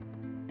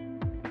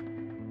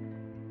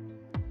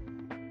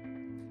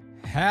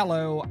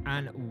Hello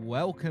and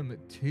welcome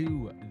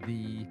to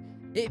the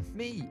It's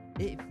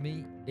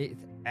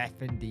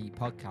FND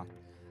podcast.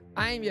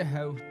 I am your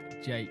host,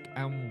 Jake,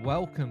 and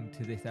welcome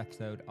to this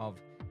episode of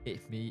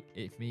It's Me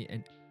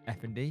and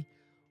FND,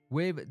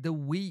 with the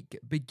week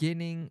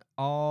beginning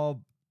of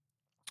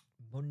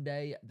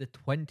Monday the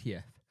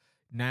 20th.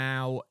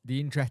 Now, the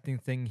interesting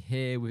thing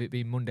here with it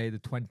being Monday the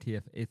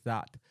 20th is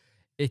that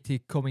it is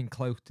coming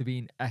close to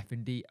being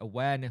FND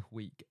Awareness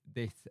Week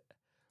this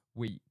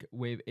week,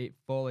 with it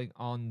falling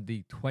on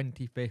the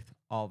 25th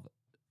of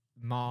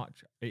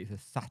March. It's a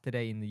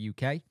Saturday in the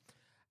UK.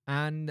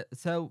 And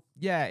so,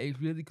 yeah, it's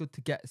really good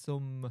to get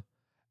some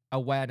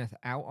awareness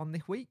out on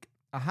this week.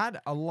 I had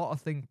a lot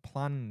of things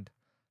planned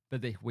for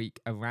this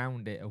week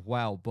around it as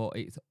well, but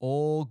it's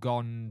all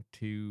gone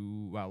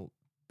to, well,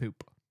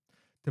 poop.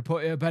 To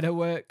put it in a better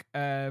work,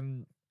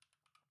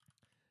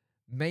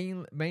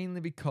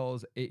 mainly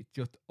because it's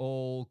just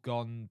all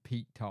gone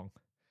Pete Tong.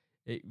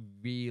 It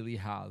really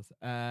has.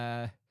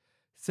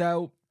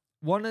 So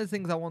one of the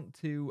things I want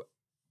to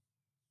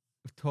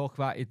talk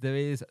about is there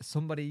is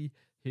somebody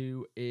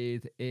who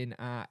is in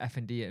our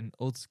FND and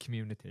Us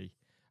community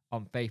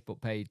on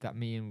Facebook page that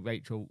me and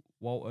Rachel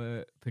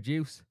Walter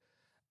produce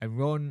and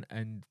run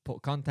and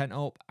put content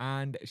up,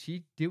 and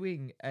she's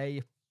doing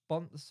a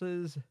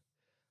sponsors.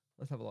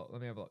 Let's have a look.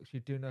 Let me have a look.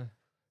 She's doing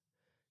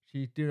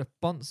a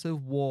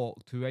sponsored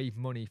walk to raise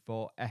money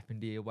for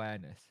FND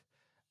awareness.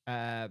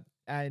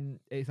 And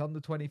it's on the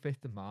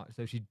 25th of March,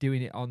 so she's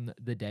doing it on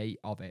the day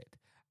of it.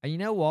 And you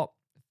know what?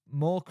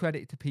 More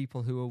credit to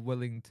people who are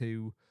willing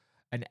to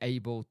and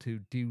able to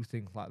do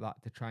things like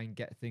that to try and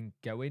get things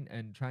going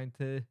and trying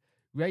to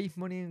raise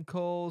money and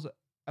cause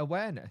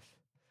awareness.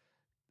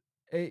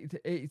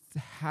 It's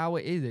how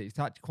it is. It's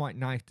actually quite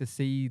nice to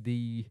see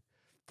the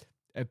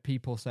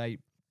people say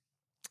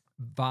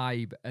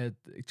vibe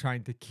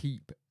trying to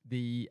keep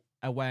the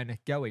awareness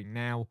going.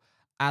 Now,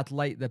 as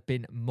late, there's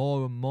been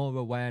more and more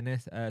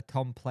awareness.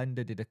 Tom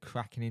Plender did a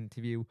cracking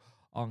interview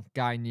on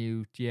Sky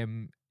News,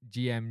 GM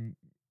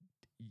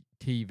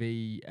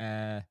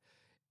TV,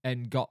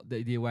 and got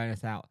the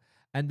awareness out.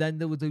 And then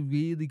there was a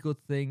really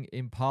good thing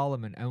in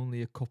Parliament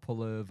only a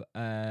couple of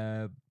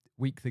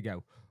weeks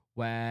ago,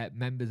 where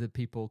members of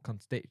people's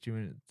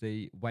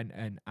constituency went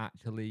and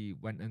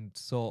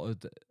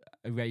sorted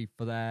a rave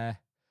for their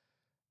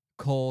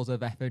cause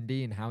of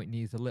FND and how it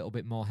needs a little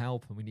bit more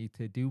help and we need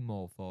to do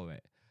more for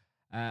it.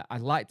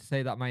 I'd like to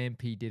say that my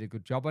MP did a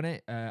good job on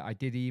it. I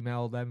did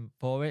email them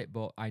for it,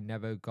 but I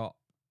never got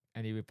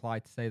any reply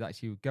to say that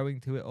she was going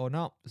to it or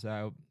not.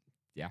 So,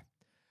 yeah.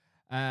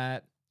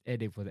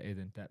 It is what it is,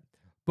 isn't it?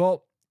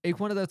 But it's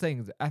one of those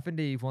things.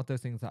 FND is one of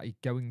those things that is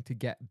going to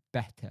get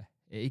better.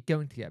 It is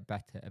going to get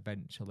better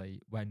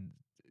eventually when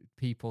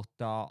people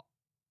start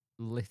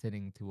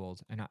listening to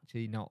us and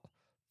actually not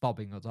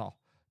fobbing us off.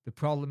 The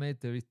problem is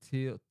there is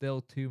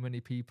still too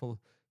many people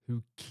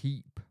who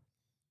keep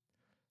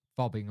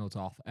fobbing us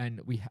off,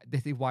 and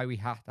this is why we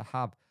have to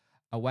have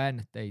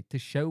Awareness Day, to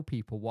show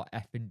people what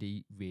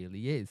FND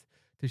really is,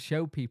 to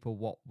show people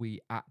what we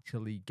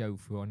actually go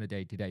through on a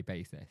day-to-day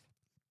basis.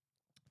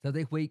 So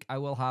this week I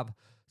will have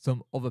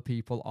some other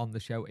people on the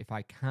show if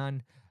I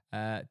can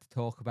to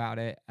talk about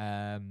it.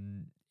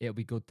 It'll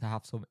be good to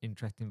have some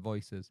interesting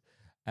voices,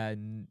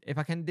 and if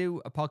I can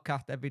do a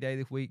podcast every day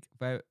this week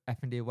about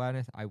FND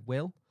awareness, I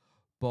will.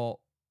 But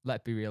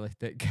let's be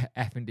realistic,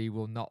 FND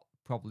will not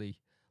probably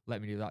let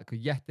me do that, because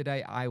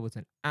yesterday I was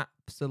an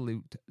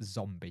absolute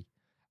zombie.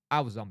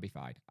 I was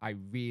zombified. I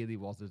really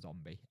was a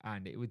zombie,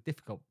 and it was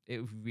difficult. It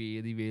was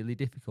really, really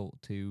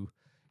difficult to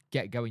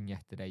get going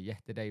yesterday.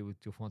 Yesterday was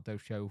just one of those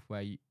shows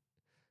where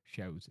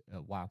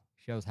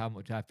shows how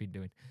much I've been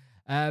doing.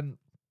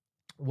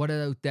 One of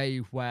those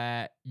days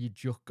where you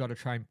just got to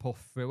try and push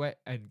through it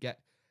and get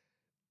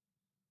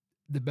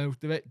the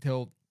most of it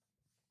till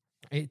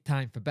it's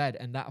time for bed,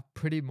 and that's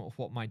pretty much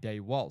what my day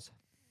was.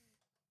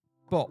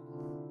 But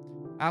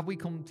as we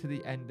come to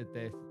the end of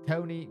this,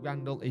 Tony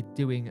Randall is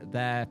doing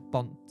their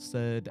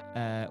sponsored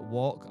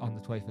walk on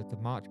the 25th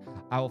of March.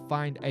 I will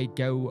find a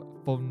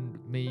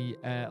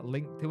GoFundMe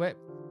link to it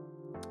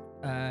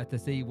to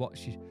see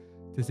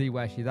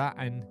where she's at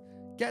and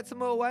get some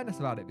more awareness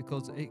about it,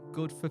 because it's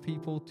good for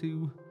people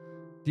to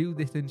do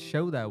this and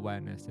show their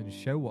awareness and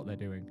show what they're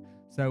doing.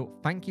 So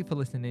thank you for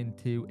listening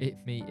to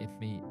It's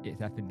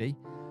FND.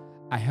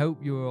 I hope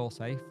you're all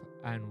safe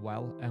and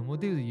well, and we'll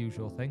do the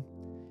usual thing.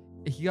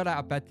 If you got out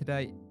of bed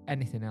today,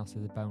 anything else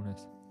is a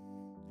bonus.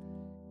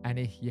 And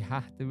if you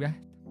have to rest,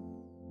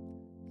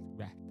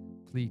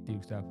 please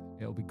do so.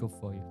 It'll be good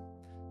for you.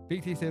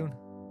 Speak to you soon.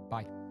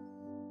 Bye.